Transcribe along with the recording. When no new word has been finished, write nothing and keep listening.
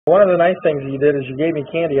One of the nice things you did is you gave me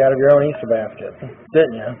candy out of your own Easter basket,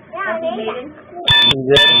 didn't you? Yeah, I made it. You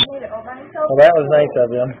did? Well, that was nice of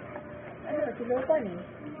you. I know, it's a little funny.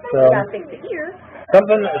 So,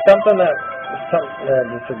 something that,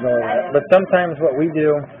 just ignore that. But sometimes what we do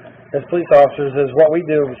as police officers is what we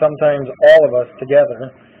do, sometimes all of us together,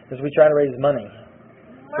 is we try to raise money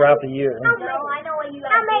throughout the year. No, I know what you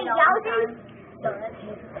guys do.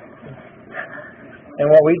 And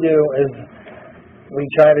what we do is we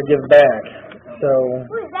try to give back. So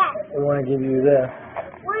What is that? we want to give you this.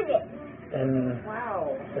 What is it? And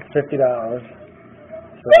Wow. it's $50.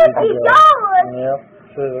 So $50? Yep.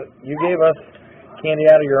 So you gave us candy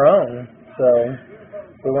out of your own. So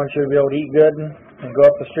we want you to be able to eat good and go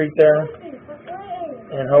up the street there.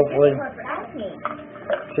 And hopefully,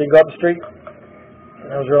 so you go up the street.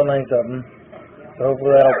 That was real nice of them. So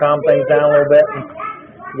hopefully that'll calm things down a little bit. And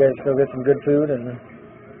you guys go get some good food and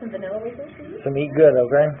Some vanilla wafers for you? some eat good,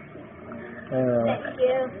 okay? Thank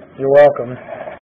you. You're welcome.